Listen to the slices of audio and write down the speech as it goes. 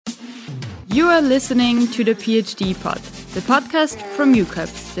You are listening to the PhD Pod, the podcast from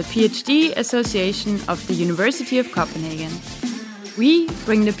UCOPS, the PhD Association of the University of Copenhagen. We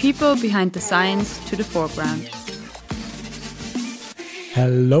bring the people behind the science to the foreground.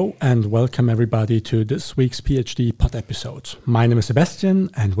 Hello and welcome everybody to this week's PhD Pod episode. My name is Sebastian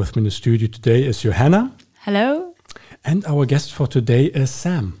and with me in the studio today is Johanna. Hello. And our guest for today is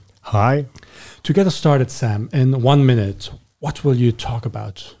Sam. Hi. To get us started, Sam, in 1 minute, what will you talk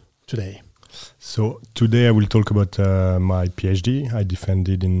about today? So today I will talk about my PhD I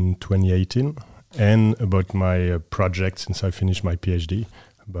defended in 2018 and about my project since I finished my PhD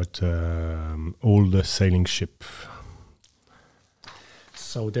about old sailing ship.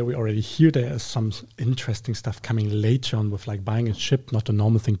 So there we already hear there is some interesting stuff coming later on with like buying a ship, not a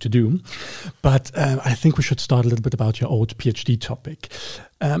normal thing to do. But I think we should start a little bit about your old PhD topic.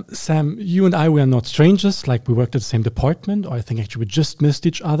 Sam, you and I, we are not strangers, like we worked at the same department, or I think actually we just missed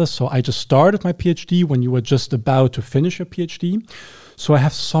each other. So I just started my PhD when you were just about to finish your PhD. So I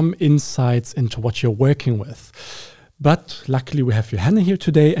have some insights into what you're working with. But luckily we have Johanna here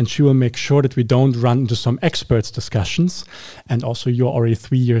today and she will make sure that we don't run into some experts discussions. And also you're already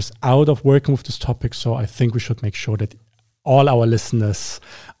 3 years out of working with this topic. So I think we should make sure that all our listeners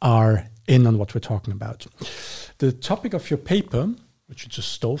are in on what we're talking about. The topic of your paper, which you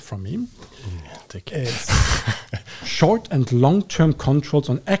just stole from me, is short and long-term controls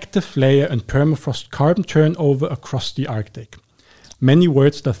on active layer and permafrost carbon turnover across the Arctic. Many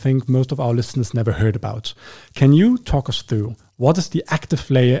words that I think most of our listeners never heard about. Can you talk us through what is the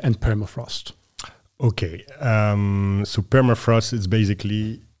active layer and permafrost? Okay, so permafrost is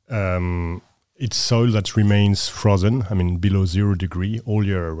basically it's soil that remains frozen, below 0 degree all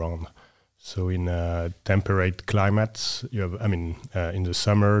year around. So in temperate climates, you have, in the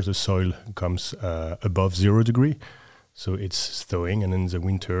summer the soil comes above 0 degree. So it's thawing, and in the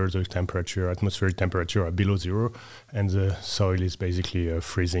winter, the atmospheric temperature are below 0, and the soil is basically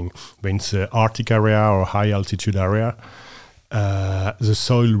freezing. But in the Arctic area or high altitude area, the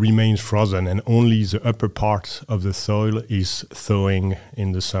soil remains frozen, and only the upper part of the soil is thawing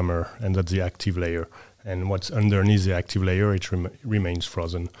in the summer, and that's the active layer. And what's underneath the active layer, it remains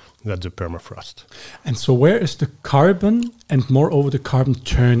frozen. That's the permafrost. And so where is the carbon and moreover the carbon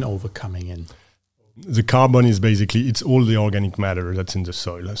turnover coming in? The carbon is basically, it's all the organic matter that's in the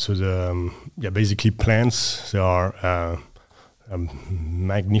soil. So basically plants, they are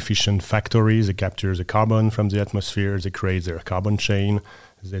magnificent factories. They capture the carbon from the atmosphere. They create their carbon chain.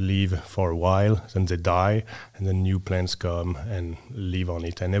 They live for a while, then they die, and then new plants come and live on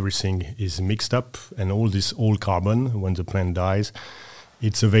it. And everything is mixed up. And all this old carbon, when the plant dies,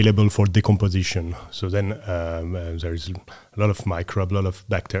 it's available for decomposition. So then there is a lot of microbes, a lot of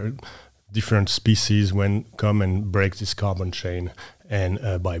bacteria. Different species come and break this carbon chain, and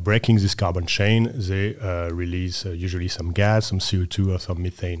by breaking this carbon chain, they release usually some gas, some CO2 or some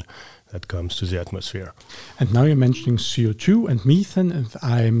methane that comes to the atmosphere. And now you're mentioning CO2 and methane, and if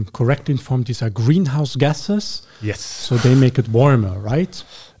I'm correctly informed, these are greenhouse gases. Yes. So they make it warmer, right?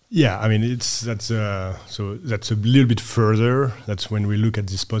 Yeah, that's a little bit further. That's when we look at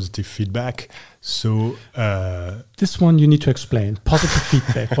this positive feedback. So this one you need to explain. Positive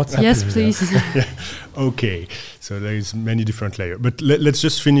feedback. What's happening? Yes, please. Yeah. Okay. So there is many different layers, but let's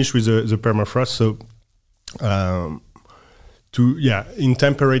just finish with the permafrost. So in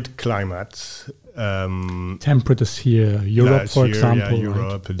temperate climates. Temperate is here, Europe, for example. Yeah,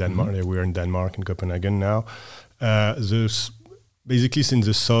 Europe, right? Denmark. Mm-hmm. We're in Denmark, in Copenhagen now. Basically, since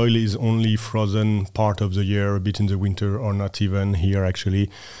the soil is only frozen part of the year, a bit in the winter, or not even here actually,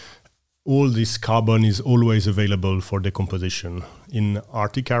 all this carbon is always available for decomposition. In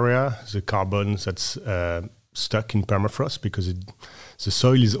Arctic area, the carbon that's stuck in permafrost because the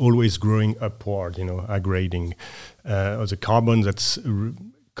soil is always growing upward, aggrading. The carbon that's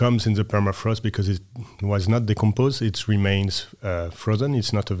comes in the permafrost because it was not decomposed, it remains frozen,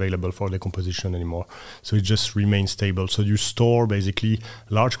 it's not available for decomposition anymore. So it just remains stable. So you store basically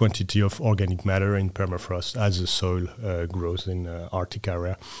large quantity of organic matter in permafrost as the soil grows in Arctic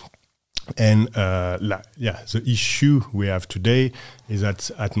area. And the issue we have today is that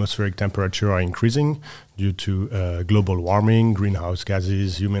atmospheric temperature are increasing due to global warming, greenhouse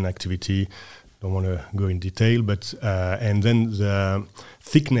gases, human activity. Don't want to go in detail, but and then the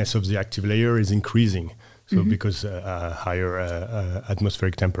thickness of the active layer is increasing. So because higher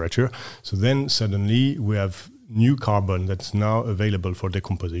atmospheric temperature. So then suddenly we have new carbon that's now available for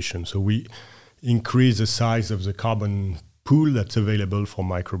decomposition. So we increase the size of the carbon pool that's available for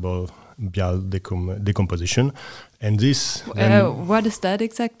microbial decomposition. And this... what is that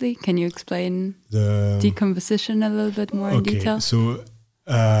exactly? Can you explain the decomposition a little bit more in detail? So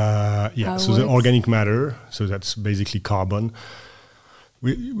So the organic matter, so that's basically carbon.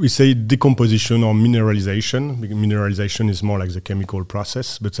 We say decomposition or mineralization. Mineralization is more like the chemical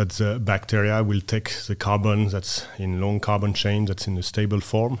process, but that the bacteria will take the carbon that's in long carbon chain, that's in a stable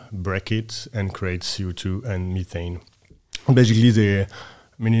form, break it, and create CO2 and methane. Basically,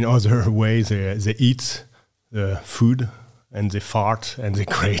 in other ways, they eat the food and they fart and they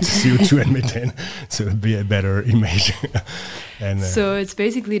create CO2 and methane. So it'd be a better image. And, so it's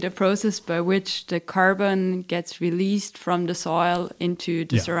basically the process by which the carbon gets released from the soil into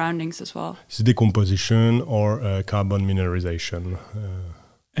the surroundings as well. It's decomposition or carbon mineralization.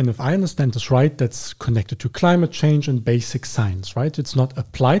 And if I understand this right, that's connected to climate change and basic science, right? It's not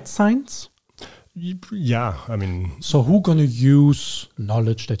applied science? Yeah, So who's going to use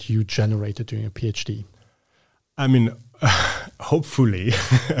knowledge that you generated during your PhD? Hopefully.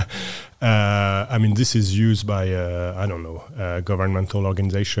 This is used by, a governmental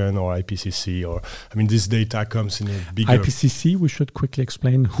organization or IPCC, or, this data comes in a bigger... IPCC, we should quickly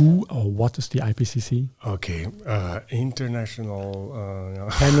explain who or what is the IPCC? Okay, International...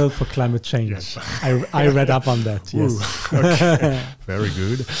 Panel for Climate Change. Yes. I read up on that, yes. Okay. Very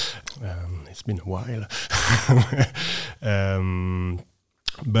good. It's been a while.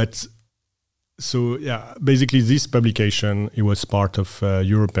 So basically this publication, it was part of a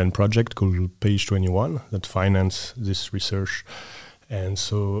European project called Page 21 that financed this research. And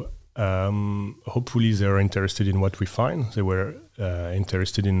so hopefully they're interested in what we find. They were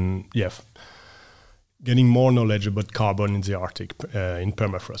interested in getting more knowledge about carbon in the Arctic, in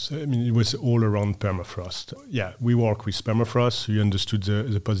permafrost. It was all around permafrost. Yeah, we work with permafrost. We understood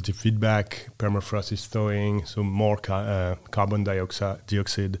the positive feedback. Permafrost is thawing, so more carbon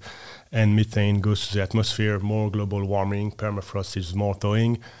dioxide and methane goes to the atmosphere, more global warming. Permafrost is more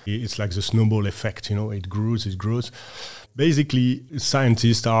thawing. It's like the snowball effect, it grows. Basically,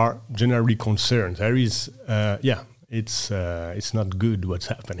 scientists are generally concerned. There is, it's not good what's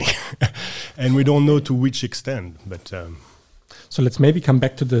happening. And we don't know to which extent, but... So let's maybe come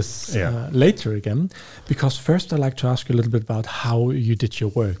back to this later again, because first I'd like to ask you a little bit about how you did your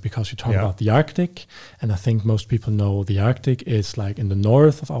work, because you talk about the Arctic, and I think most people know the Arctic is like in the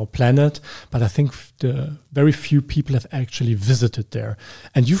north of our planet, but I think the very few people have actually visited there.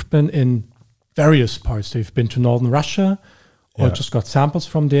 And you've been in various parts. So you've been to northern Russia, or just got samples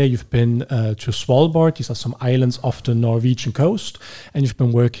from there. You've been to Svalbard. These are some islands off the Norwegian coast, and you've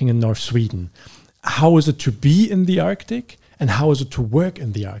been working in North Sweden. How is it to be in the Arctic? And how is it to work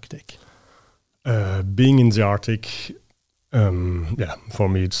in the Arctic? Being in the Arctic, for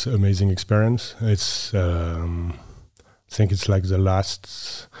me, it's an amazing experience. It's, I think it's like the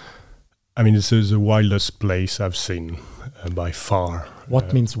last, this is the wildest place I've seen by far.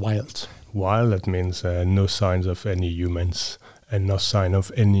 What means wild? Wild, that means no signs of any humans and no sign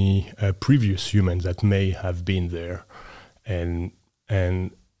of any previous humans that may have been there. And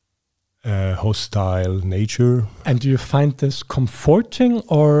hostile nature. And do you find this comforting,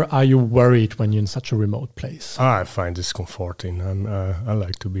 or are you worried when you're in such a remote place? I find this comforting. I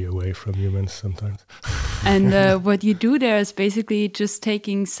like to be away from humans sometimes. And what you do there is basically just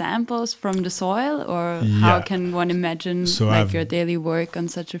taking samples from the soil, or how can one imagine your daily work on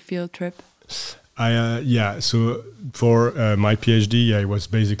such a field trip? So for my PhD, I was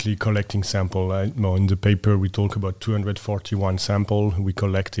basically collecting sample. In the paper, we talk about 241 sample we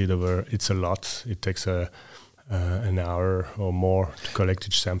collected over. It's a lot. It takes an hour or more to collect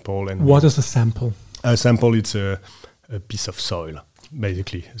each sample. And what is a sample? A sample, it's a piece of soil,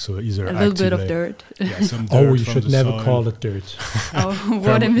 basically. So either a little bit of dirt. Some dirt. You should never call it dirt. Oh,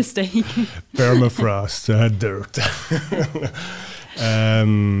 what a mistake! Permafrost dirt.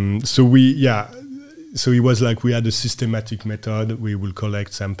 So it was like we had a systematic method. We will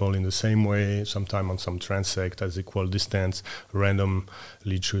collect sample in the same way, sometime on some transect as equal distance,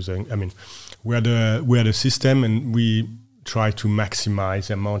 randomly choosing. We had a system, and we try to maximize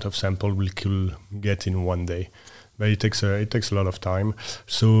the amount of sample we could get in one day. But it takes a lot of time.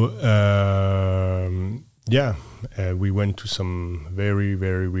 So we went to some very,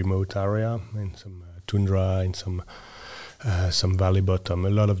 very remote area, in some tundra, in some valley bottom, a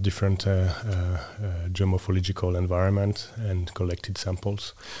lot of different geomorphological environment, and collected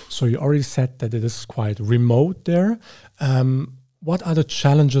samples. So you already said that it is quite remote there. What are the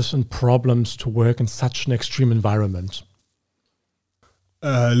challenges and problems to work in such an extreme environment?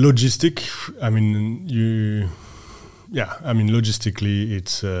 Logistically,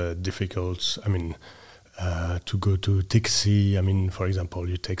 it's difficult. To go to Tixi, for example,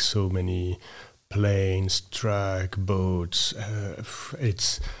 you take so many planes, truck, boats.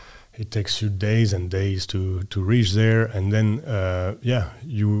 it takes you days and days to reach there. And then,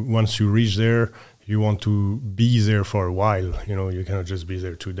 once you reach there, you want to be there for a while. You cannot just be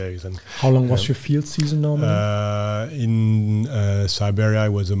there 2 days. And how long was your field season normally? In Siberia,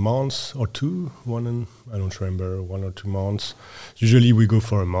 it was a month or two. I don't remember, 1 or 2 months. Usually, we go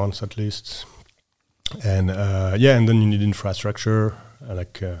for a month at least. And and then you need infrastructure,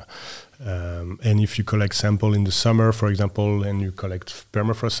 and if you collect sample in the summer, for example, and you collect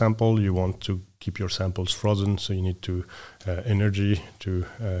permafrost sample, you want to keep your samples frozen, so you need to energy to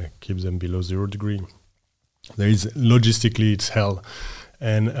keep them below 0 degree. Logistically, it's hell,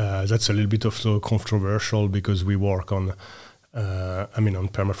 and that's a little bit also controversial because we work on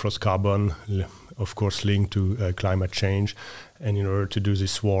permafrost carbon, of course, linked to climate change. And in order to do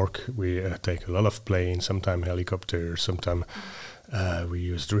this work, we take a lot of planes, sometimes helicopters, sometimes we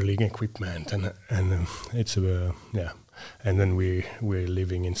use drilling equipment, and it's And then we're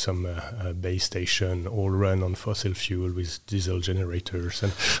living in some base station, all run on fossil fuel with diesel generators.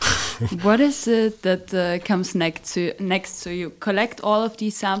 And what is it that comes next? So you collect all of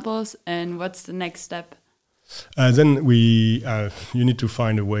these samples, and what's the next step? Then you need to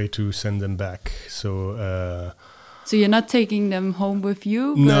find a way to send them back. So you're not taking them home with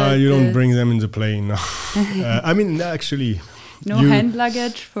you? No, you don't bring them in the plane. No. Actually... No hand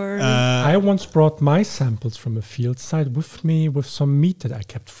luggage for... I once brought my samples from a field site with me with some meat that I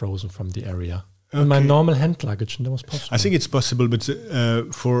kept frozen from the area. Okay. In my normal hand luggage, and that was possible. I think it's possible, but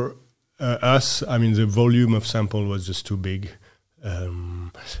for us, the volume of sample was just too big.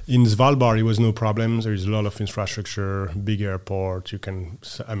 In Svalbard, it was no problem. There is a lot of infrastructure, big airport. You can,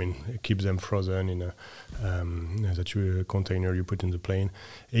 keep them frozen in a container you put in the plane.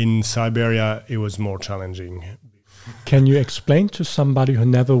 In Siberia, it was more challenging. Can you explain to somebody who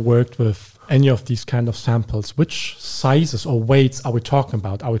never worked with any of these kind of samples, which sizes or weights are we talking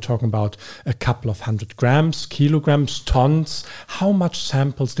about? Are we talking about a couple of 100 grams, kilograms, tons? How much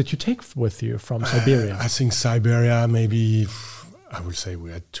samples did you take with you from Siberia? I think Siberia, maybe, I would say we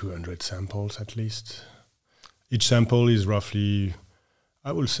had 200 samples at least. Each sample is roughly,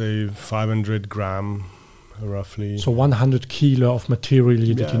 I would say, 500 gram, roughly. So 100 kilo of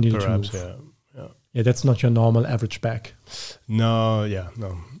material that you need to move. Yeah. Yeah, that's not your normal average bag. No,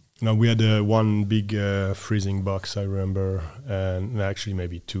 we had one big freezing box, I remember, and actually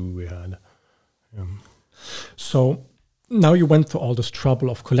maybe 2 we had. So now you went through all this trouble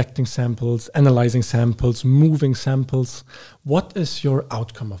of collecting samples, analyzing samples, moving samples. What is your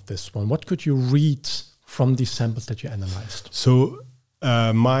outcome of this one? What could you read from these samples that you analyzed? So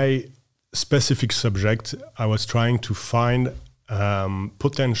my specific subject, I was trying to find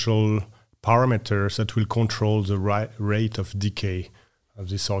potential parameters that will control the rate of decay of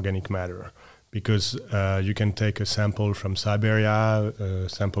this organic matter. Because you can take a sample from Siberia, a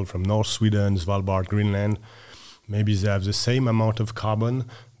sample from North Sweden, Svalbard, Greenland. Maybe they have the same amount of carbon,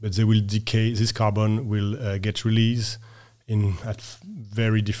 but they will decay. This carbon will get released at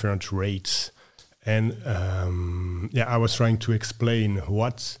very different rates. And I was trying to explain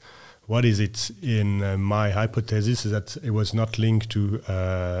what is it in my hypothesis is that it was not linked to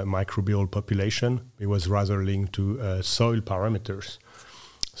microbial population. It was rather linked to soil parameters.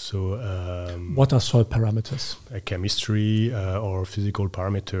 So, what are soil parameters? Chemistry or physical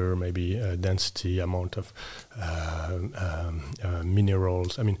parameter, maybe density, amount of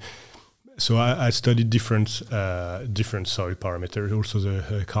minerals. So I studied different soil parameters, also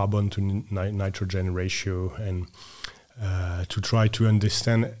the carbon to nitrogen ratio, and to try to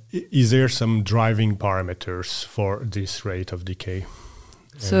understand, is there some driving parameters for this rate of decay?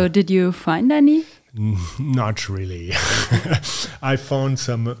 So did you find any? Not really. I found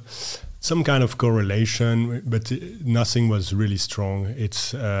some kind of correlation, but nothing was really strong.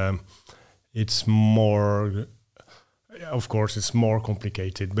 It's more, of course, it's more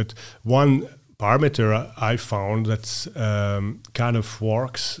complicated. But one parameter I found that kind of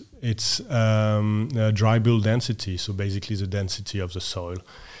works, it's dry bulk density. So basically the density of the soil.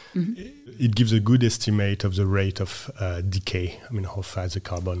 Mm-hmm. It gives a good estimate of the rate of decay. How fast the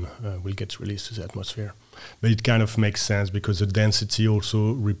carbon will get released to the atmosphere. But it kind of makes sense because the density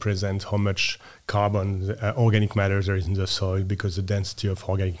also represents how much carbon, organic matter there is in the soil, because the density of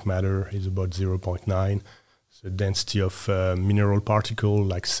organic matter is about 0.9. The density of mineral particle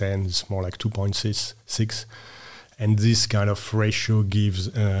like sand is more like 2.6. And this kind of ratio gives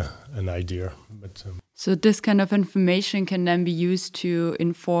an idea. But so this kind of information can then be used to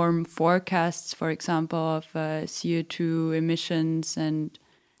inform forecasts, for example, of CO2 emissions and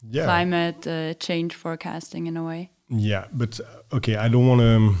climate change forecasting in a way? Yeah, but okay, I don't want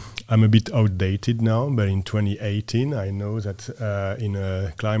to. I'm a bit outdated now, but in 2018, I know that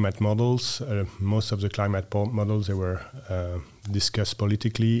in climate models, most of the climate models they were discussed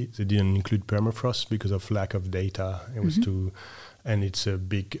politically. They didn't include permafrost because of lack of data. It was too, and it's a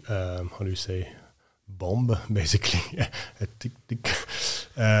big how do you say, bomb basically. A tick tick.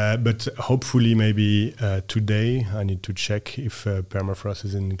 But hopefully, maybe today I need to check if permafrost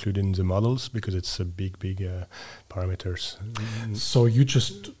is included in the models because it's a big parameters. So you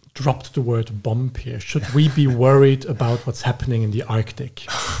just dropped the word bomb here. Should we be worried about what's happening in the Arctic?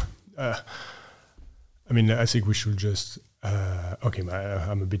 I mean, I think we should just. Okay,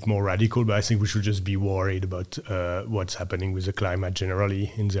 I'm a bit more radical, but I think we should just be worried about what's happening with the climate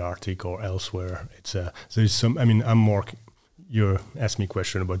generally in the Arctic or elsewhere. It's there's some. I mean, I'm more. You asked me a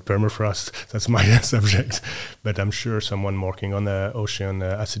question about permafrost. That's my subject, but I'm sure someone working on ocean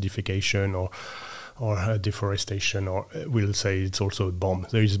acidification or deforestation will say it's also a bomb.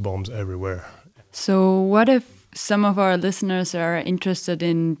 There is bombs everywhere. So what if some of our listeners are interested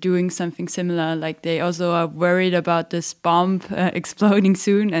in doing something similar, like they also are worried about this bomb exploding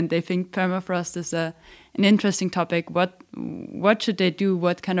soon and they think permafrost is an interesting topic? What should they do?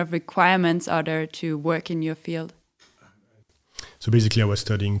 What kind of requirements are there to work in your field? So basically I was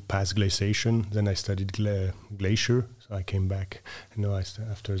studying past glaciation, then I studied glacier, so I came back, and now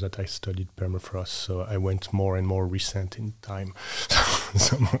after that I studied permafrost, so I went more and more recent in time.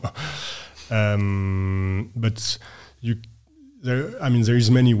 But there is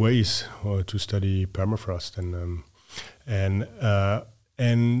many ways to study permafrost, and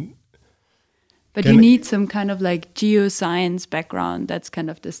but you need some kind of like geoscience background. That's kind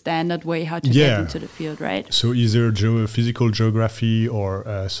of the standard way how to get into the field, right? So either physical geography or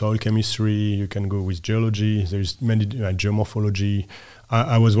soil chemistry. You can go with geology. There's many geomorphology.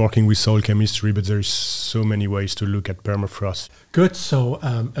 I was working with soil chemistry, but there's so many ways to look at permafrost. Good. So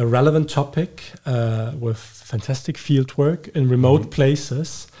a relevant topic with fantastic field work in remote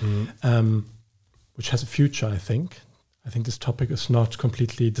places, which has a future, I think. I think this topic is not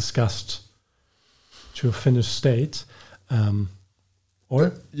completely discussed to a finished state,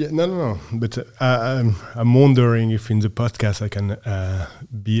 or no. But I'm wondering if in the podcast I can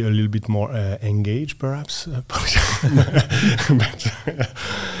be a little bit more engaged, perhaps.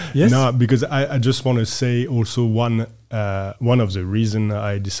 Yes. No, because I just want to say also one of the reasons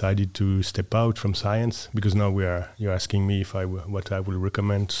I decided to step out from science, because now you're asking me if what I will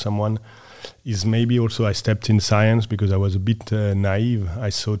recommend to someone. Is maybe also I stepped in science because I was a bit naive.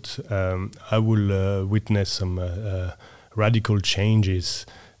 I thought I will witness some radical changes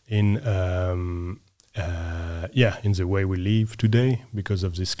in the way we live today because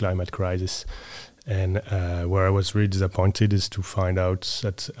of this climate crisis. And where I was really disappointed is to find out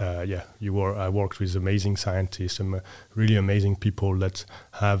that I worked with amazing scientists and really amazing people that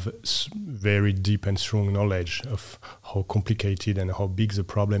have very deep and strong knowledge of how complicated and how big the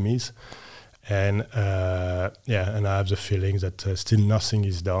problem is. And and I have the feeling that still nothing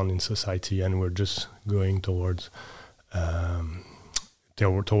is done in society, and we're just going towards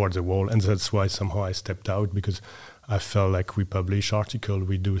the wall. And that's why somehow I stepped out, because I felt like we publish articles,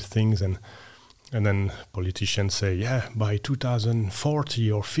 we do things, and then politicians say, by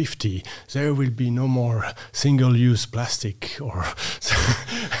 2040 or 50, there will be no more single-use plastic,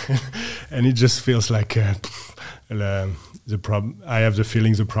 and it just feels like the problem. I have the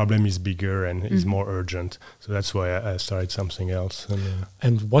feeling the problem is bigger and is more urgent. So that's why I started something else.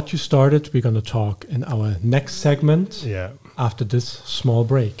 And what you started, we're going to talk in our next segment. Yeah. After this small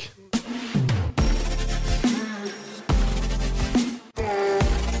break.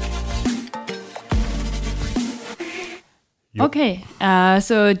 Okay,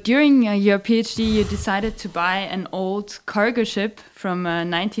 so during your PhD, you decided to buy an old cargo ship from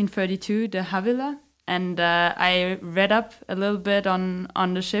 1932, the Havila. And I read up a little bit on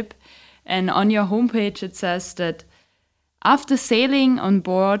the ship. And on your homepage, it says that after sailing on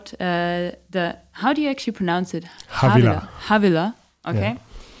board how do you actually pronounce it? Havila. Havila, okay. Yeah.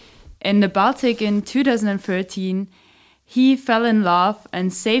 In the Baltic in 2013, he fell in love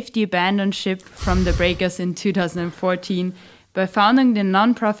and saved the abandoned ship from the breakers in 2014 by founding the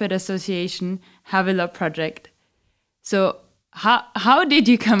non-profit association Havila Project. So how did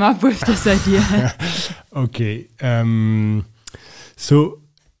you come up with this idea? Okay, so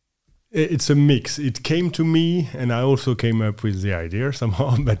it's a mix. It came to me, and I also came up with the idea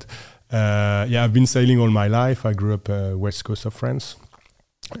somehow. But I've been sailing all my life. I grew up west coast of France,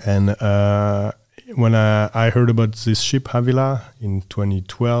 and when I heard about this ship Havila in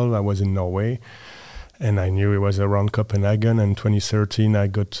 2012, I was in Norway, And I knew it was around Copenhagen. And 2013, I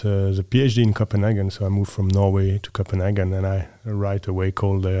got the PhD in Copenhagen. So I moved from Norway to Copenhagen, and I right away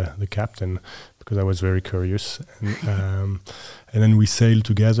called the captain because I was very curious. And then we sailed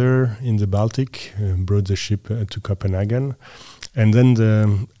together in the Baltic, brought the ship to Copenhagen. And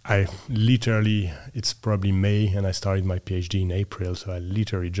then I literally, it's probably May, and I started my PhD in April. So I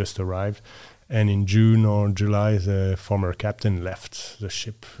literally just arrived. And in June or July, the former captain left the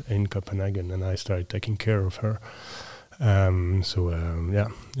ship in Copenhagen, and I started taking care of her.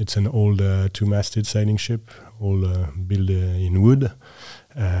 It's an old two-masted sailing ship, all built in wood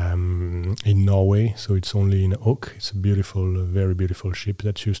in Norway. So it's only in oak. It's a beautiful, very beautiful ship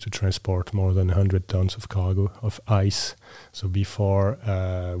that's used to transport more than 100 tons of cargo of ice. So before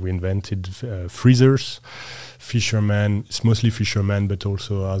we invented freezers, fishermen, it's mostly fishermen, but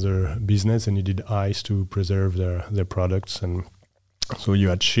also other business, and needed ice to preserve their products. And so you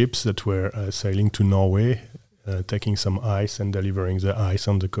had ships that were sailing to Norway, taking some ice and delivering the ice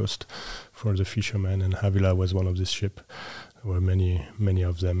on the coast for the fishermen. And Havila was one of these ships. There were many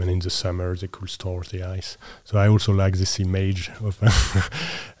of them, and in the summer they could store the ice. So I also like this image of.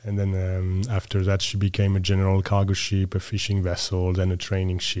 And then after that, she became a general cargo ship, a fishing vessel, then a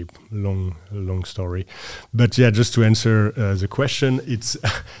training ship. Long story, but yeah, just to answer the question,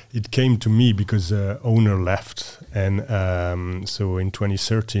 it came to me because the owner left, and so in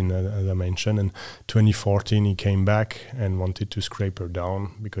 2013, as I mentioned, and 2014 he came back and wanted to scrape her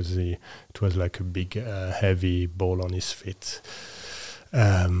down because it was like a big heavy ball on his feet.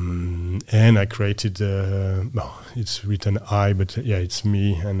 And I created, it's written I, but yeah, it's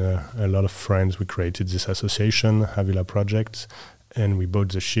me and a lot of friends. We created this association, Havila Project, and we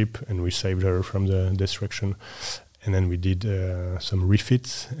bought the ship and we saved her from the destruction. And then we did some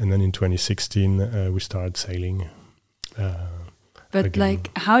refits, and then in 2016 we started sailing. But again.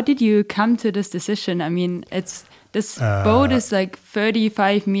 like, how did you come to this decision? I mean, this boat is like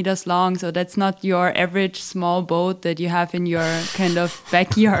 35 meters long, so that's not your average small boat that you have in your kind of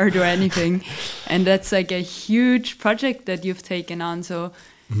backyard or anything. And that's like a huge project that you've taken on. So,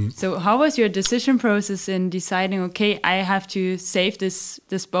 So how was your decision process in deciding, okay, I have to save this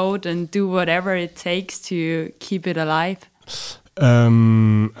boat and do whatever it takes to keep it alive?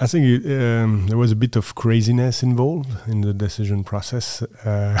 I think there was a bit of craziness involved in the decision process.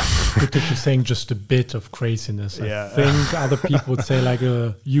 Good that you're saying just a bit of craziness. Yeah. I think other people would say like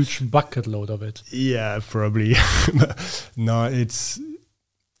a huge bucket load of it. Yeah, probably. No, it's...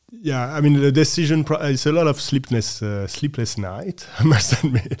 Yeah, I mean, the decision... it's a lot of sleepless night, I must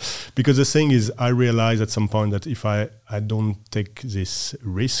admit. Because the thing is, I realized at some point that if I don't take this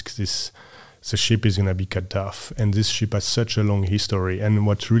risk, the ship is going to be cut off. And this ship has such a long history. And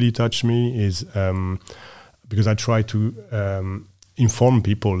what really touched me is because I try to inform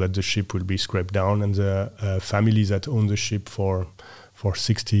people that the ship will be scraped down, and the families that own the ship for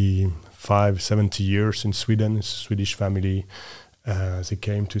 65, 70 years in Sweden, it's a Swedish family, they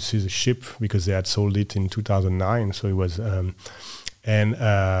came to see the ship because they had sold it in 2009. So it was...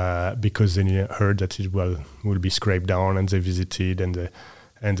 because they heard that it will be scraped down, and they visited,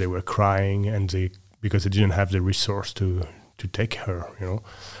 and they were crying, because they didn't have the resource to take her,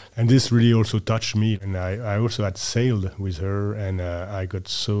 And this really also touched me. And I also had sailed with her, and I got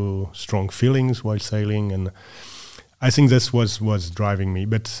so strong feelings while sailing. And I think this was driving me.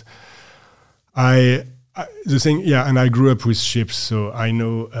 But and I grew up with ships, so I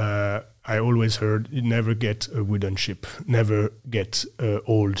know... I always heard, you never get a wooden ship, never get an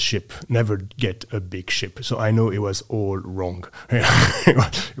old ship, never get a big ship. So I know it was all wrong.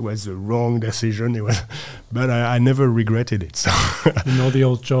 It was the wrong decision. But I never regretted it. So. You know the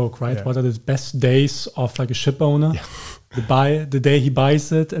old joke, right? Yeah. What are the best days of like a ship owner? Yeah. The day he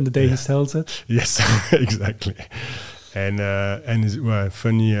buys it and the day he sells it. Yes, exactly. And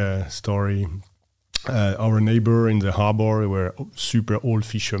funny story. Our neighbor in the harbor were super old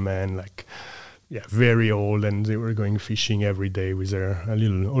fishermen, very old, and they were going fishing every day with their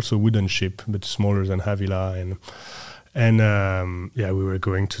little, also wooden ship, but smaller than Havila, and we were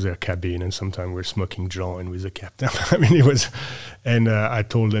going to their cabin, and sometimes we were smoking joint with the captain. I mean, it was, and I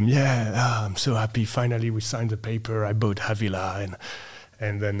told them, I'm so happy, finally we signed the paper, I bought Havila,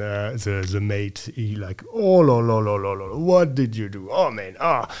 and then the mate, he like, what did you do? Oh man,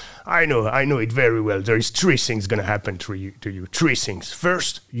 I know it very well. There is 3 things gonna happen to you. 3 things.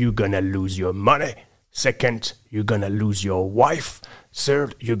 First, you're gonna lose your money. Second, you're gonna lose your wife.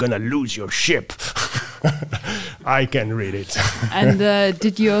 Third, you're gonna lose your ship. I can read it. And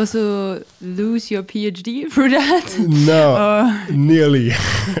did you also lose your PhD through that? No, nearly.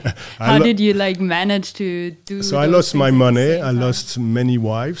 How did you manage to do? So I lost my money. I lost many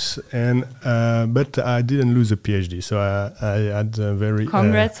wives, and but I didn't lose a PhD. So I had a very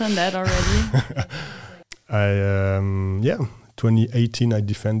congrats on that already. 2018 I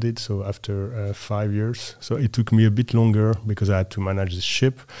defended. So after 5 years, so it took me a bit longer because I had to manage the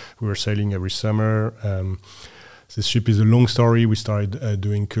ship. We were sailing every summer. This ship is a long story. We started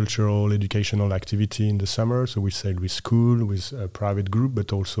doing cultural, educational activity in the summer. So we sailed with school, with a private group,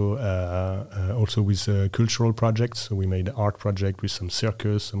 but also with cultural projects. So we made an art project with some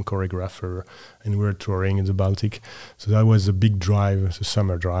circus, some choreographer, and we were touring in the Baltic. So that was a big drive, the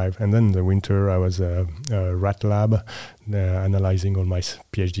summer drive. And then in the winter, I was a rat lab, analyzing all my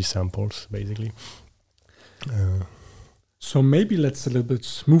PhD samples, basically. So maybe let's a little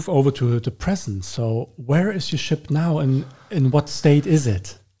bit move over to the present. So where is your ship now, and in what state is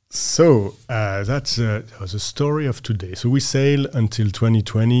it? So that was a story of today. So we sailed until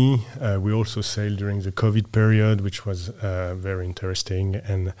 2020. We also sailed during the COVID period, which was very interesting.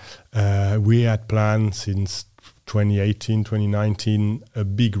 And we had planned since 2018, 2019, a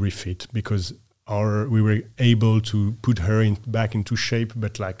big refit because we were able to put her back into shape,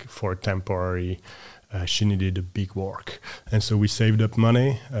 but for a temporary. She needed a big work. And so we saved up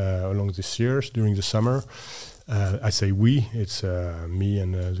money along these years during the summer. I say we, it's me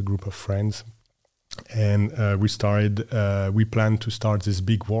and the group of friends. And we planned to start this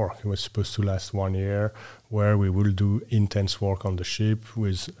big work. It was supposed to last 1 year, where we will do intense work on the ship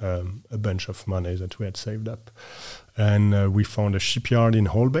with a bunch of money that we had saved up. And we found a shipyard in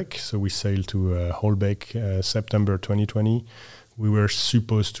Holbeck. So we sailed to Holbeck September 2020. We were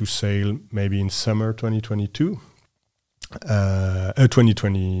supposed to sail maybe in summer 2022,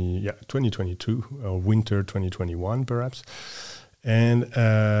 2022 or winter 2021 perhaps. And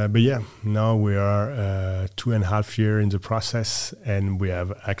but now we are 2.5 years in the process, and we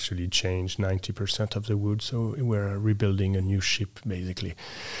have actually changed 90% of the wood. So we're rebuilding a new ship basically.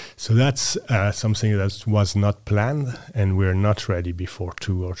 So that's something that was not planned, and we're not ready before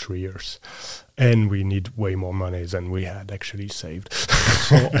 2 or 3 years. And we need way more money than we had actually saved.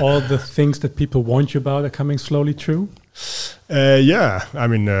 So all the things that people warned you about are coming slowly true? But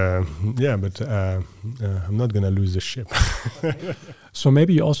I'm not going to lose the ship. So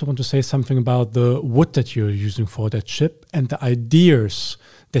maybe you also want to say something about the wood that you're using for that ship and the ideas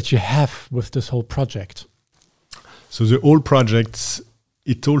that you have with this whole project. So the whole project,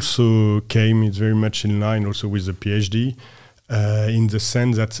 it also it's very much in line also with the PhD. In the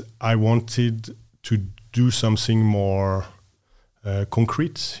sense that I wanted to do something more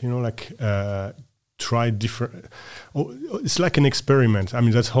concrete, try different. It's like an experiment. I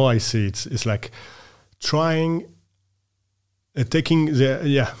mean, that's how I see it. It's like trying, taking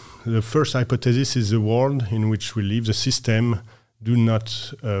the first hypothesis is the world in which we live, the system do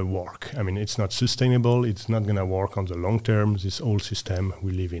not work. I mean, it's not sustainable. It's not going to work on the long term, this old system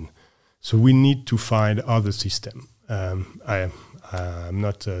we live in. So we need to find other system. I'm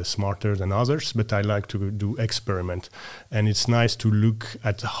not smarter than others, but I like to do experiment. And it's nice to look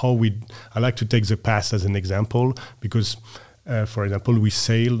at I like to take the past as an example because, for example, we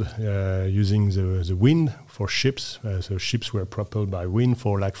sailed using the wind for ships. So ships were propelled by wind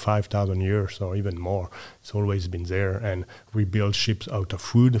for 5,000 years or even more. It's always been there. And we built ships out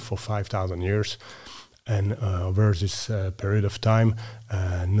of wood for 5,000 years. And over this period of time,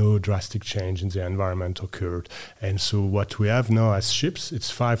 no drastic change in the environment occurred. And so what we have now as ships,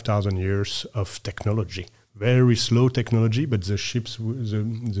 it's 5,000 years of technology. Very slow technology, but the ships,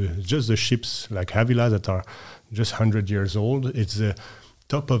 just the ships like Havila that are just 100 years old, it's the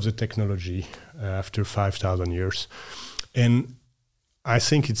top of the technology after 5,000 years. And I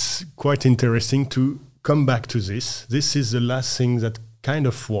think it's quite interesting to come back to this. This is the last thing that kind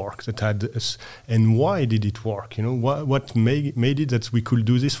of work that had and why did it work? What made it that we could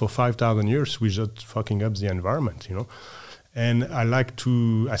do this for 5,000 years without fucking up the environment? And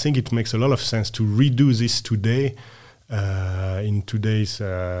I think it makes a lot of sense to redo this today in today's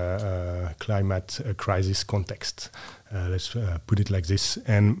climate crisis context. Let's put it like this.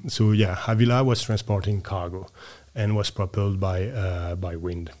 And so Havila was transporting cargo and was propelled by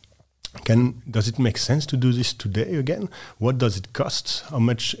wind. Does it make sense to do this today again? What does it cost? How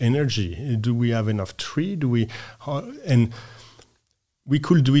much energy? Do we have enough tree? And we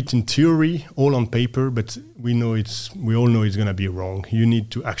could do it in theory, all on paper, but we all know it's going to be wrong. You need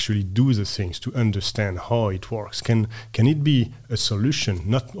to actually do the things to understand how it works. Can it be a solution,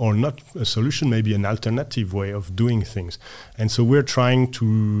 not a solution, maybe an alternative way of doing things? And so we're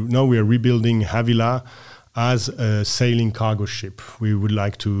now we are rebuilding Havila as a sailing cargo ship. We would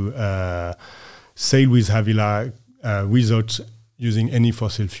like to sail with Havila without using any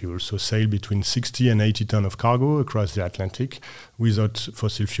fossil fuel, so sail between 60 and 80 tons of cargo across the Atlantic without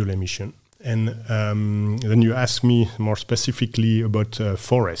fossil fuel emission. And then you ask me more specifically about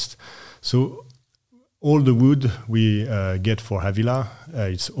forest. So all the wood we get for Havila,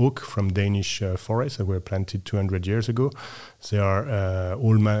 it's oak from Danish forests that were planted 200 years ago. They are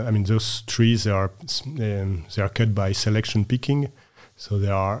those trees they are cut by selection picking. So they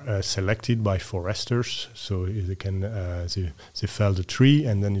are selected by foresters. So they can they fell the tree,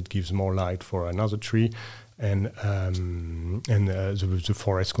 and then it gives more light for another tree, and the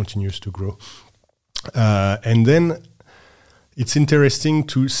forest continues to grow. And then it's interesting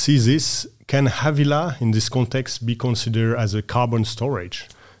to see this. Can Havila, in this context, be considered as a carbon storage?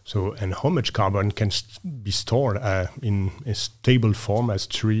 So, and how much carbon can be stored in a stable form as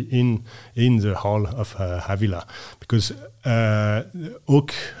tree in the hull of Havila? Because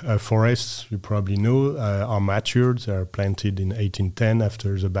oak forests, you probably know, are matured. They are planted in 1810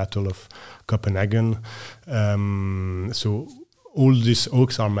 after the Battle of Copenhagen. So all these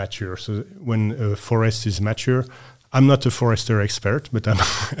oaks are mature. So when a forest is mature, I'm not a forester expert, but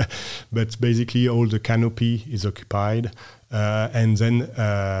but basically all the canopy is occupied. And then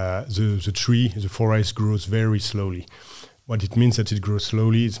the forest grows very slowly. What it means that it grows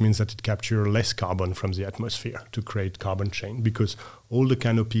slowly, it means that it captures less carbon from the atmosphere to create carbon chain, because all the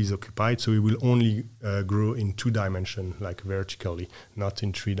canopy is occupied, so it will only grow in 2 dimensions, like vertically, not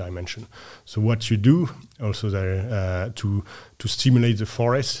in 3 dimensions. So what you do also there to stimulate the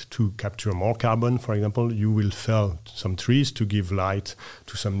forest to capture more carbon, for example, you will fell some trees to give light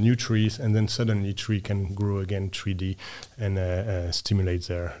to some new trees, and then suddenly tree can grow again 3D and stimulate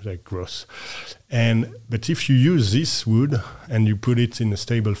their growth. But if you use this wood and you put it in a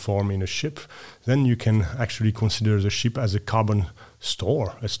stable form in a ship, then you can actually consider the ship as a carbon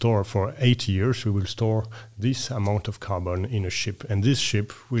store. A store for 80 years, we will store this amount of carbon in a ship. And this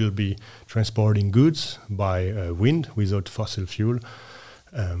ship will be transporting goods by wind without fossil fuel,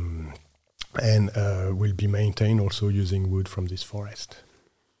 and will be maintained also using wood from this forest.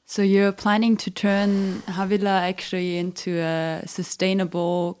 So you're planning to turn Havila actually into a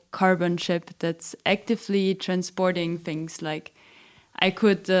sustainable carbon ship that's actively transporting things. Like I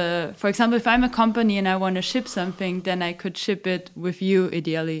could, for example, if I'm a company and I want to ship something, then I could ship it with you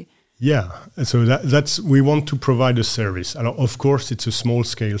ideally. Yeah, so that's we want to provide a service. And of course, it's a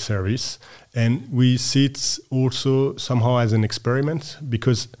small-scale service, and we see it also somehow as an experiment,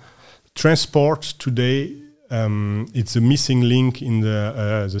 because transport today, it's a missing link in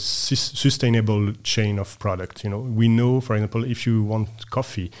the sustainable chain of product. We know, for example, if you want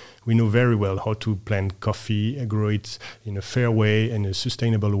coffee, we know very well how to plant coffee, grow it in a fair way, in a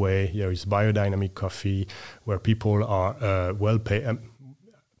sustainable way. There is biodynamic coffee where people are well paid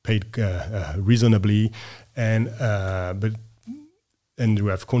reasonably, and we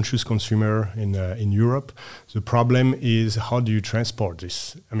have conscious consumer in Europe. The problem is, how do you transport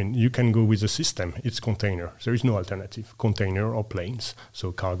this? I mean, you can go with a system. It's container. There is no alternative. Container or planes.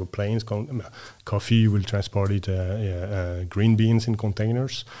 So cargo planes, coffee, you will transport it, green beans in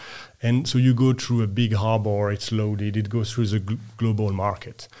containers. And so you go through a big harbor, it's loaded, it goes through the global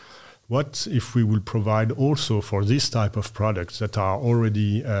market. What if we will provide also for this type of products that are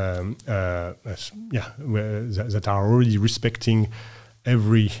already that are already respecting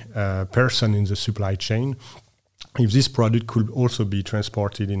every person in the supply chain? If this product could also be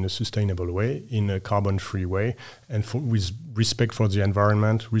transported in a sustainable way, in a carbon-free way, and with respect for the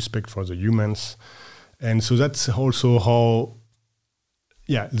environment, respect for the humans, and so that's also how.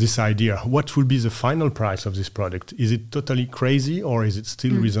 Yeah, this idea. What will be the final price of this product? Is it totally crazy, or is it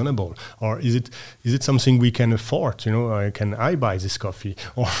still reasonable, or is it something we can afford? Can I buy this coffee?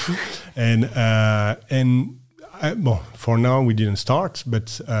 For now we didn't start,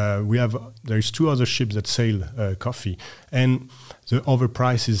 but there's 2 other ships that sail coffee, and the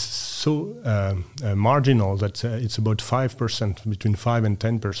overprice is so marginal that it's about 5%, between 5 and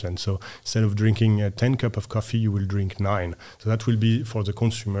 10%. So instead of drinking 10 cups of coffee, you will drink 9. So that will be for the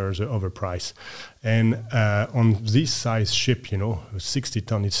consumer the overprice. And on this size ship, 60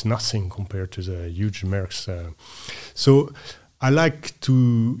 tons, it's nothing compared to the huge Mercs. So I like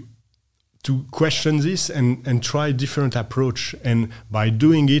to to question this and try different approach. And by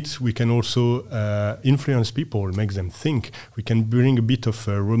doing it, we can also influence people, make them think. We can bring a bit of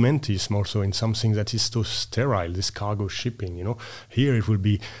romanticism also in something that is so sterile, this cargo shipping, you know. Here it will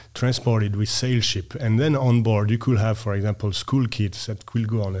be transported with sail ship. And then on board, you could have, for example, school kids that will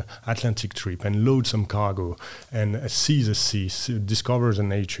go on an Atlantic trip and load some cargo and see the sea, discover the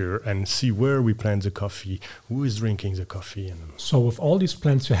nature, and see where we plant the coffee, who is drinking the coffee. And so with all these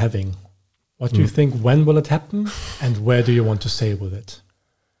plans you're having, what do you think, when will it happen, and where do you want to sail with it?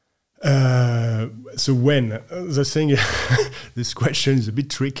 So when? The thing, this question is a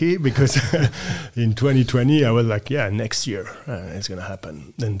bit tricky because in 2020 I was like, yeah, next year it's going to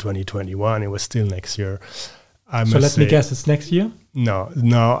happen. Then 2021 it was still next year. So let me guess, it's next year?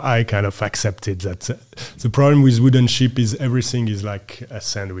 No, I kind of accepted that. The problem with wooden ship is everything is like a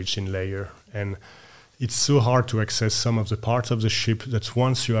sandwich in layer, and it's so hard to access some of the parts of the ship that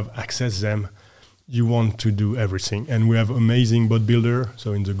once you have accessed them, you want to do everything. And we have amazing boat builder.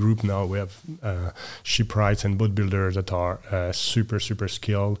 So in the group now we have shipwrights and boat builders that are super, super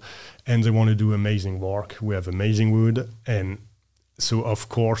skilled, and they want to do amazing work. We have amazing wood, and so of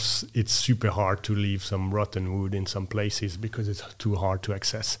course it's super hard to leave some rotten wood in some places because it's too hard to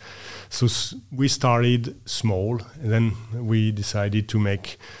access. So we started small, and then we decided to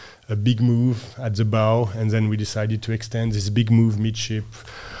make a big move at the bow, and then we decided to extend this big move midship.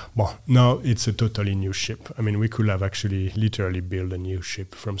 Well, now it's a totally new ship. I mean, we could have actually literally built a new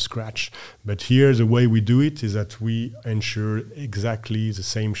ship from scratch. But here, the way we do it is that we ensure exactly the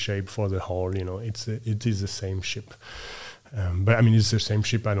same shape for the hull. You know, it is the same ship. But I mean, it's the same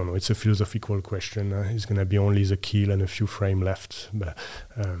ship. I don't know. It's a philosophical question. It's going to be only the keel and a few frame left. But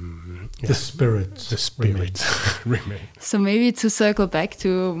the spirit remains. So maybe to circle back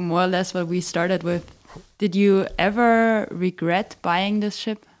to more or less what we started with, did you ever regret buying this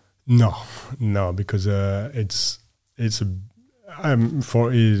ship? No, because it's a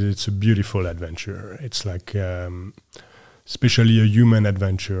beautiful adventure. It's like especially a human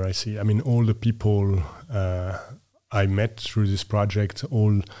adventure. I see. I mean, all the people I met through this project,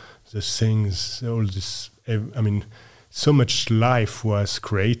 all the things, all this. I mean, so much life was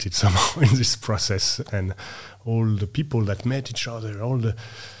created somehow in this process, and all the people that met each other,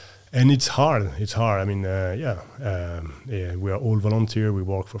 and it's hard. I mean, we are all volunteer. We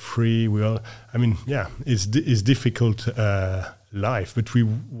work for free. It's difficult life, but we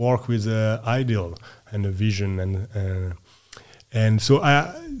work with an ideal and a vision, and so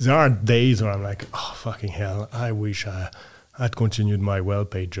there are days where I'm like, oh fucking hell, I wish I'd continued my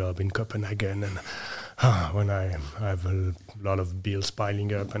well-paid job in Copenhagen, and when I have a lot of bills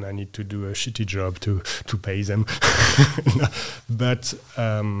piling up and I need to do a shitty job to pay them. But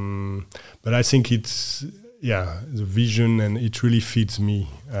I think it's the vision, and it really feeds me,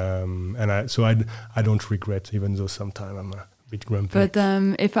 and I don't regret, even though sometimes I'm a bit grumpy. But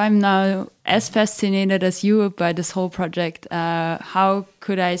if I'm now as fascinated as you by this whole project, how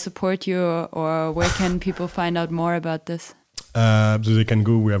could I support you, or where can people find out more about this? So they can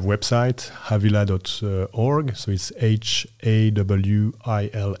go, we have website, havila.org, so it's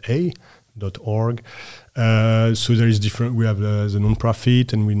HAWILA.org. So there is different, we have the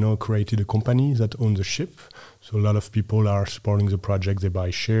non-profit, and we now created a company that owns the ship. So a lot of people are supporting the project, they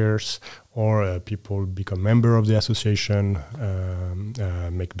buy shares, or people become member of the association,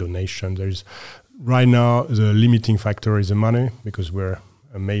 make donations. Right now, the limiting factor is the money, because we're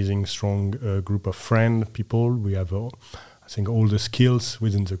amazing, strong group of people. We have I think all the skills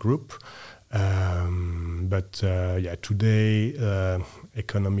within the group, but today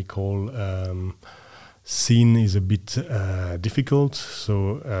economical scene is a bit difficult,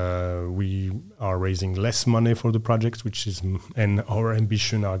 so we are raising less money for the project, and our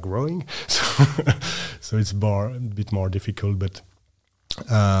ambition are growing, so it's a bit more difficult, but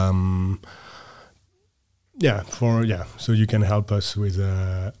so you can help us with,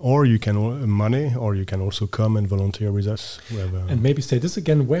 or you can money, or you can also come and volunteer with us. And maybe say this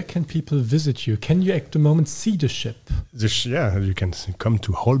again, where can people visit you? Can you at the moment see the ship? You can come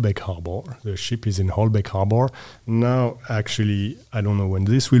to Holbæk Harbor. The ship is in Holbæk Harbor. Now, actually, I don't know when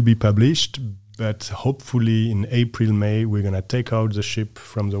this will be published, but hopefully in April, May, we're going to take out the ship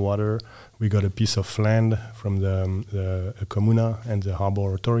from the water. We got a piece of land from the Communa and the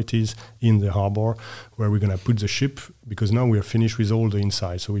harbor authorities in the harbor, where we're going to put the ship, because now we are finished with all the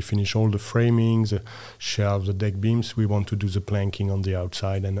inside. So we finish all the framing, the shelves, the deck beams. We want to do the planking on the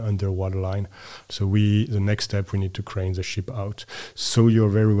outside and underwater line. So the next step, we need to crane the ship out. So you're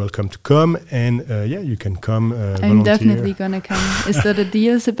very welcome to come, and you can come volunteer. I'm definitely going to come. Is that a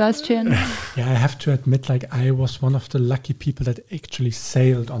deal, Sebastian? Yeah, I have to admit, I was one of the lucky people that actually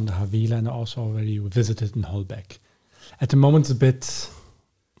sailed on the Havila, and also already visited in Holbeck. At the moment, it's a bit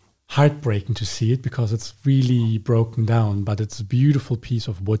heartbreaking to see it because it's really broken down, but it's a beautiful piece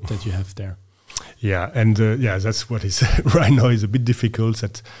of wood that you have there. Yeah, and that's what is right now is a bit difficult.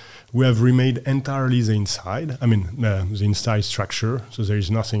 That we have remade entirely the inside. I mean, the inside structure, so there is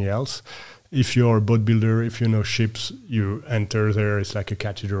nothing else. If you're a boat builder, if you know ships, you enter there, it's like a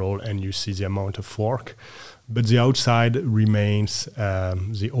cathedral, and you see the amount of work. But the outside remains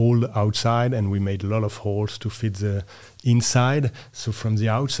the old outside, and we made a lot of holes to fit the inside. So from the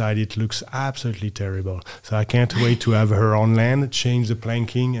outside, it looks absolutely terrible. So I can't wait to have her on land, change the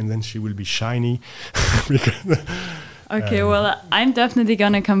planking, and then she will be shiny. Okay, well, I'm definitely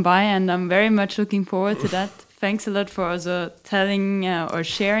going to come by, and I'm very much looking forward to that. Thanks a lot for also telling or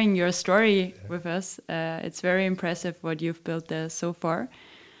sharing your story with us. It's very impressive what you've built there so far.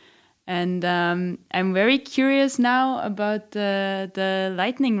 And I'm very curious now about the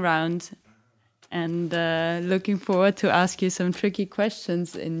lightning round, and looking forward to ask you some tricky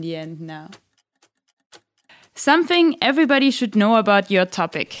questions in the end now. Something everybody should know about your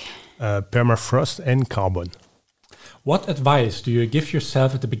topic. Permafrost and carbon. What advice do you give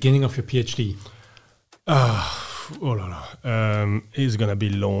yourself at the beginning of your PhD? It's gonna be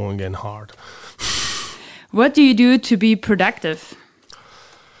long and hard. What do you do to be productive?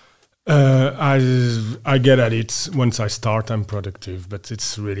 I get at it. Once I start, I'm productive, but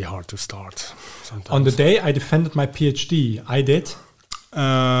it's really hard to start sometimes. On the day I defended my PhD, I did?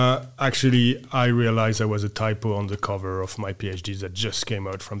 Actually, I realized there was a typo on the cover of my PhD that just came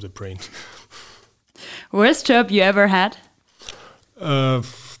out from the print. Worst job you ever had?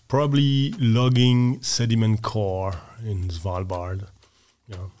 Probably logging sediment core in Svalbard.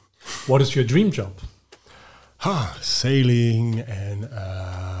 Yeah. What is your dream job? Sailing and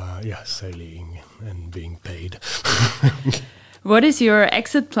sailing and being paid. What is your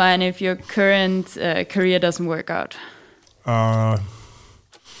exit plan if your current career doesn't work out? I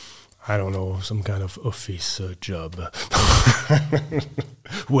don't know, some kind of office job.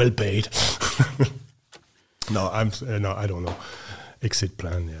 Well paid. No, I don't know. Exit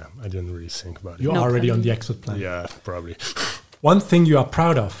plan, yeah. I didn't really think about it. You're already on the exit plan. Yeah, probably. One thing you are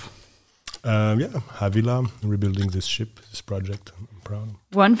proud of? Havila, rebuilding this ship, this project. I'm proud.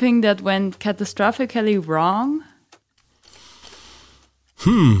 One thing that went catastrophically wrong?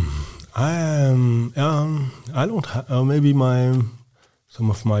 I don't have, maybe some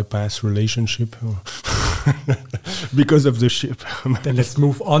of my past relationship because of the ship. Then let's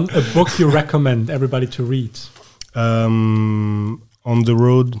move on. A book you recommend everybody to read? On the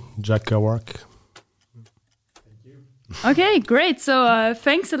Road, Jack Kerouac. Okay, great. So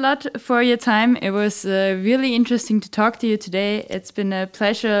thanks a lot for your time. It was really interesting to talk to you today. It's been a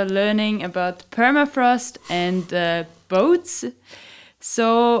pleasure learning about permafrost and boats.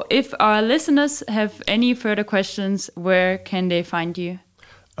 So if our listeners have any further questions, where can they find you?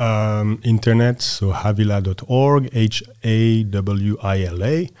 Internet, so havila.org,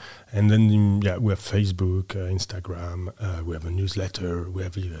 HAWILA. And then, we have Facebook, Instagram, we have a newsletter, we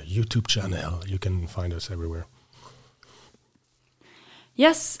have a YouTube channel. You can find us everywhere.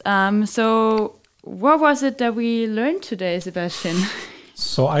 Yes. So what was it that we learned today, Sebastian?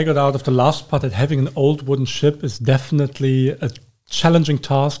 So I got out of the last part that having an old wooden ship is definitely a challenging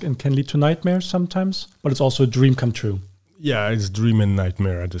task and can lead to nightmares sometimes, but it's also a dream come true. Yeah, it's dream and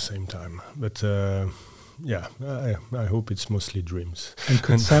nightmare at the same time. But I hope it's mostly dreams. And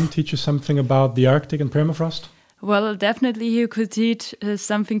could Sam teach you something about the Arctic and permafrost? Well, definitely he could teach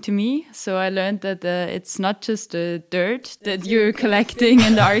something to me. So I learned that it's not just dirt that you're collecting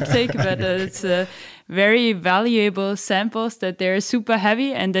in the Arctic, but it's very valuable samples, that they're super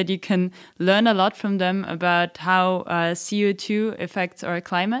heavy and that you can learn a lot from them about how CO2 affects our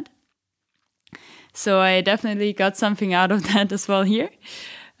climate. So I definitely got something out of that as well here.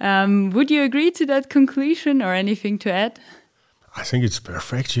 Would you agree to that conclusion or anything to add? I think it's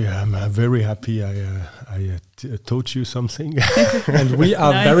perfect. Yeah, I'm very happy I taught you something. And we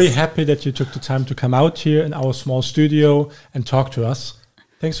are very happy that you took the time to come out here in our small studio and talk to us.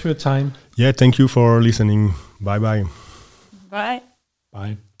 Thanks for your time. Yeah, thank you for listening. Bye-bye. Bye.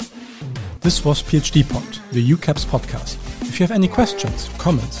 Bye. This was PhD Pod, the UCAPS podcast. If you have any questions,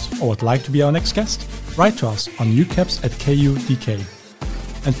 comments, or would like to be our next guest, write to us on ucaps@ku.dk.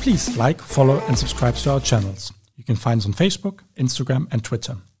 And please like, follow, and subscribe to our channels. You can find us on Facebook, Instagram, and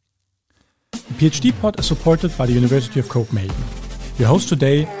Twitter. The PhD Pod is supported by the University of Copenhagen. Your hosts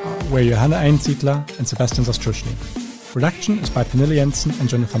today were Johanna Einsiedler and Sebastian Zastruchny. Production is by Pernille Jensen and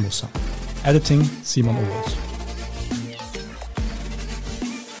Jennifer Musser. Editing, Simon Oros.